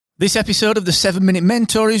This episode of the 7 Minute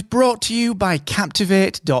Mentor is brought to you by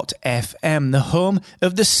Captivate.fm, the home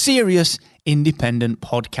of the serious independent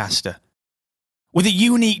podcaster. With a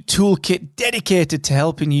unique toolkit dedicated to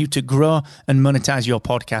helping you to grow and monetize your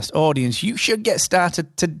podcast audience, you should get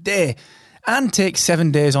started today and take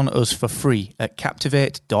 7 days on us for free at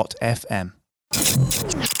Captivate.fm.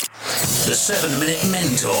 The 7 Minute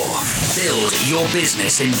Mentor. Build your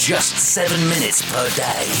business in just 7 minutes per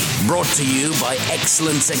day. Brought to you by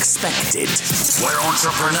Excellence Expected, where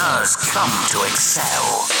entrepreneurs come to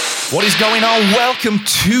excel. What is going on? Welcome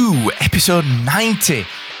to episode 90.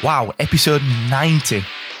 Wow, episode 90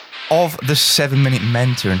 of the 7 Minute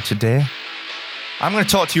Mentor. And today, I'm going to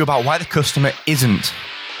talk to you about why the customer isn't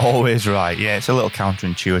always right. Yeah, it's a little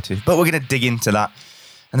counterintuitive, but we're going to dig into that.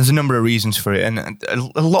 And there's a number of reasons for it. And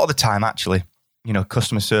a lot of the time, actually, you know,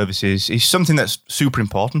 customer service is something that's super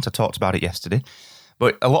important. I talked about it yesterday.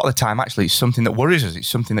 But a lot of the time, actually, it's something that worries us. It's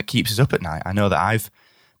something that keeps us up at night. I know that I've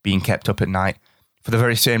been kept up at night for the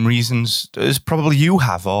very same reasons as probably you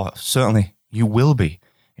have, or certainly you will be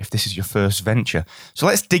if this is your first venture. So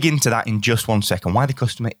let's dig into that in just 1 second, why the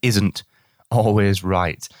customer isn't always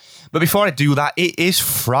right. But before I do that, it is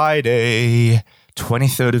Friday,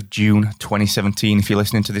 23rd of June, 2017, if you're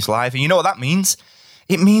listening to this live. And you know what that means?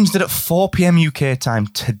 It means that at 4 p.m. UK time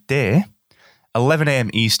today, 11 a.m.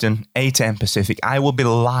 Eastern, 8 a.m. Pacific, I will be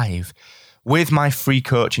live with my free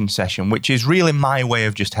coaching session, which is really my way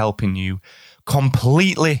of just helping you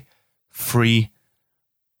completely free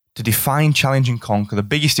to define, challenge, and conquer the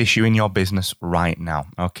biggest issue in your business right now.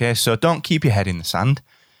 Okay, so don't keep your head in the sand.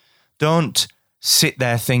 Don't sit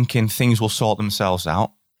there thinking things will sort themselves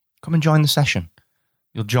out. Come and join the session.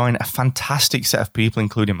 You'll join a fantastic set of people,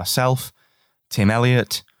 including myself, Tim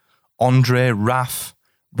Elliott, Andre, Raf,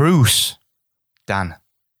 Bruce, Dan.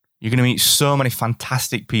 You're going to meet so many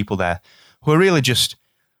fantastic people there who are really just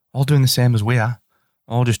all doing the same as we are,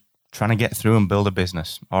 all just trying to get through and build a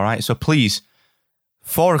business. All right, so please,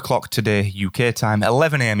 4 o'clock today, UK time,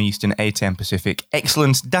 11 a.m. Eastern, 8 a.m. Pacific,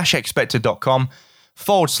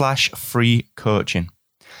 excellence-expected.com/free coaching.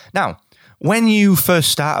 Now, when you first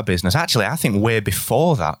start a business, actually, I think way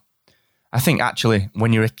before that, I think actually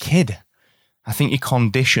when you're a kid, I think you're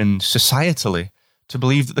conditioned societally to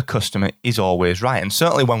believe that the customer is always right. And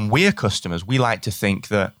certainly when we're customers, we like to think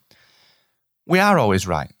that we are always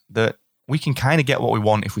right, that we can kind of get what we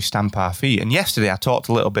want if we stamp our feet. And yesterday I talked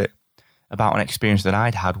a little bit about an experience that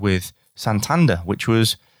I'd had with Santander, which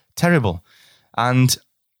was terrible. And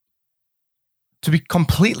to be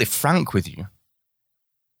completely frank with you,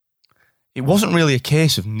 it wasn't really a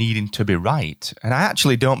case of needing to be right. And I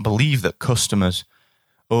actually don't believe that customers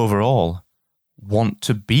overall want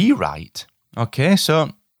to be right. Okay,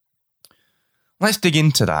 so let's dig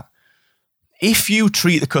into that. If you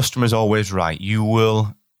treat the customer as always right, you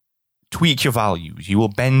will tweak your values. You will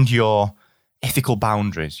bend your ethical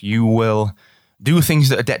boundaries. You will do things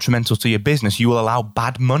that are detrimental to your business. You will allow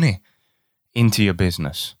bad money into your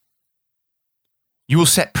business. You will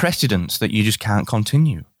set precedents that you just can't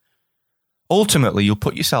continue. Ultimately, you'll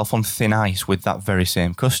put yourself on thin ice with that very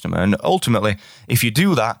same customer. And ultimately, if you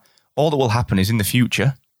do that, all that will happen is in the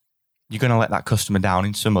future, you're going to let that customer down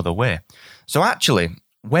in some other way. So actually,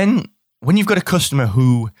 when you've got a customer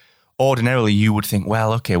who ordinarily you would think,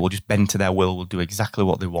 well, okay, we'll just bend to their will, we'll do exactly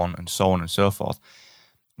what they want, and so on and so forth.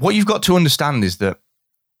 What you've got to understand is that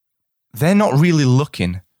they're not really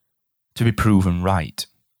looking to be proven right.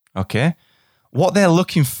 Okay? What they're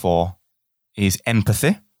looking for is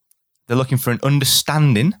empathy. They're looking for an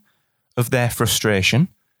understanding of their frustration,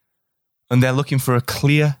 and they're looking for a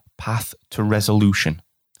clear path to resolution.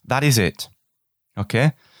 That is it.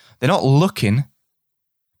 Okay? They're not looking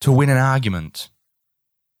to win an argument.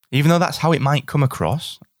 Even though that's how it might come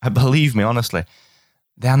across, believe me, honestly,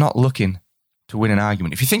 they're not looking to win an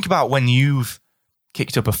argument. If you think about when you've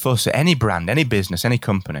kicked up a fuss at any brand, any business, any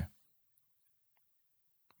company,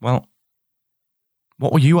 well,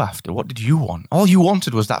 what were you after? What did you want? All you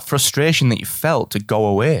wanted was that frustration that you felt to go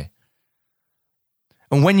away.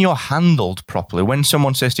 And when you're handled properly, when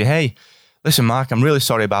someone says to you, hey, listen, Mark, I'm really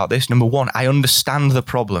sorry about this. Number one, I understand the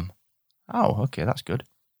problem. Oh, okay, that's good.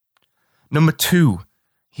 Number two,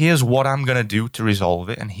 here's what I'm going to do to resolve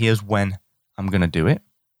it, and here's when I'm going to do it.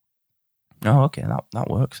 Oh, okay, that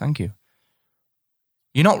works, thank you.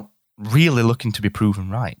 You're not really looking to be proven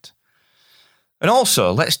right. And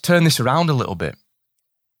also, let's turn this around a little bit.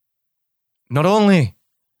 Not only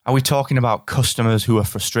are we talking about customers who are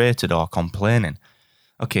frustrated or complaining,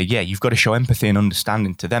 okay, yeah, you've got to show empathy and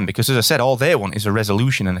understanding to them because, as I said, all they want is a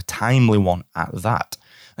resolution and a timely one at that.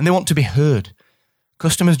 And they want to be heard.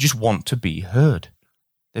 Customers just want to be heard.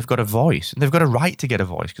 They've got a voice, and they've got a right to get a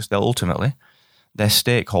voice because they're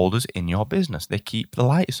stakeholders in your business. They keep the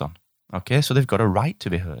lights on. Okay, so they've got a right to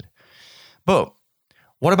be heard. But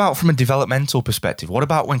what about from a developmental perspective? What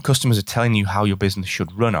about when customers are telling you how your business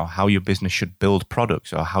should run, or how your business should build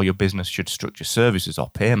products, or how your business should structure services or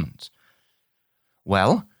payments?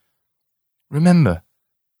 Well, remember,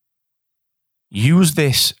 use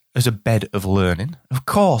this as a bed of learning. Of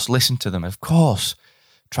course, listen to them. Of course,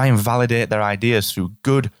 try and validate their ideas through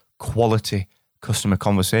good quality customer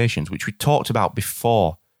conversations, which we talked about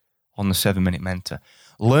before on the 7-Minute Mentor.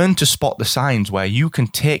 Learn to spot the signs where you can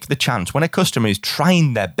take the chance when a customer is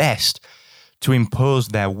trying their best to impose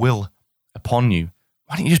their will upon you.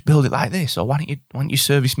 Why don't you just build it like this? Or why don't you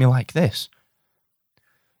service me like this?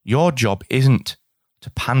 Your job isn't to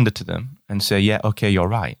pander to them and say, yeah, okay, you're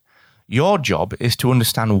right. Your job is to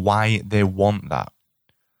understand why they want that.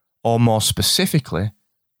 Or more specifically,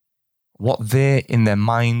 what they in their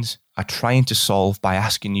minds are trying to solve by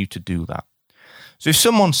asking you to do that. So if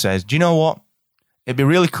someone says, do you know what? It'd be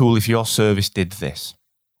really cool if your service did this.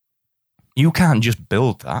 You can't just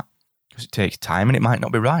build that because it takes time and it might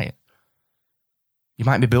not be right. You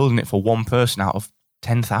might be building it for one person out of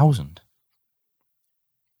 10,000.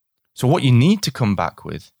 So what you need to come back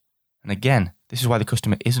with, and again, this is why the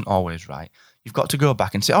customer isn't always right. You've got to go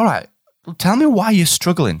back and say, all right, tell me why you're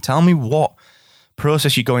struggling. Tell me what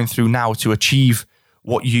process you're going through now to achieve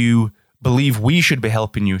what you believe we should be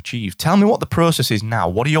helping you achieve. Tell me what the process is now.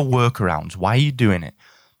 What are your workarounds? Why are you doing it?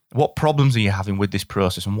 What problems are you having with this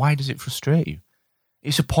process, and why does it frustrate you?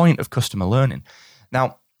 It's a point of customer learning.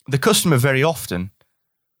 Now, the customer very often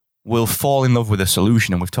will fall in love with a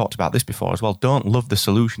solution, and we've talked about this before as well. Don't love the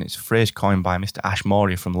solution. It's a phrase coined by Mr. Ash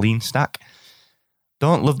Moria from Lean Stack.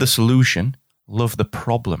 Don't love the solution, love the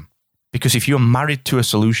problem. Because if you're married to a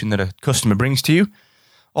solution that a customer brings to you,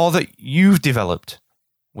 or that you've developed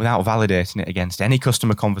without validating it against any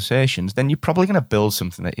customer conversations, then you're probably going to build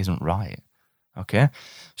something that isn't right. Okay?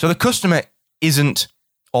 So the customer isn't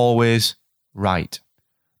always right,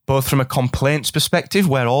 both from a complaints perspective,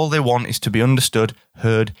 where all they want is to be understood,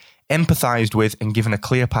 heard, empathized with, and given a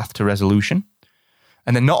clear path to resolution.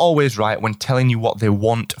 And they're not always right when telling you what they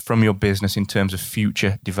want from your business in terms of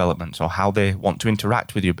future developments or how they want to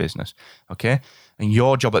interact with your business. Okay? And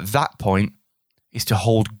your job at that point is to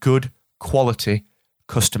hold good quality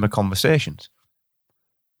customer conversations.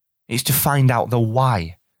 It's to find out the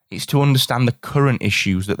why. It's to understand the current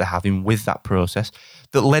issues that they're having with that process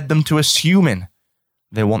that led them to assuming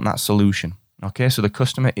they want that solution. Okay, so the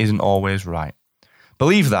customer isn't always right.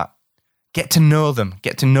 Believe that. Get to know them.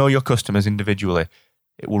 Get to know your customers individually.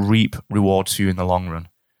 It will reap rewards for you in the long run.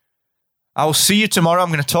 I will see you tomorrow. I'm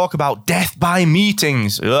going to talk about death by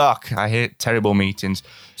meetings. Ugh, I hate terrible meetings.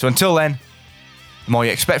 So until then, the more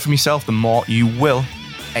you expect from yourself, the more you will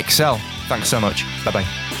excel. Thanks so much. Bye-bye.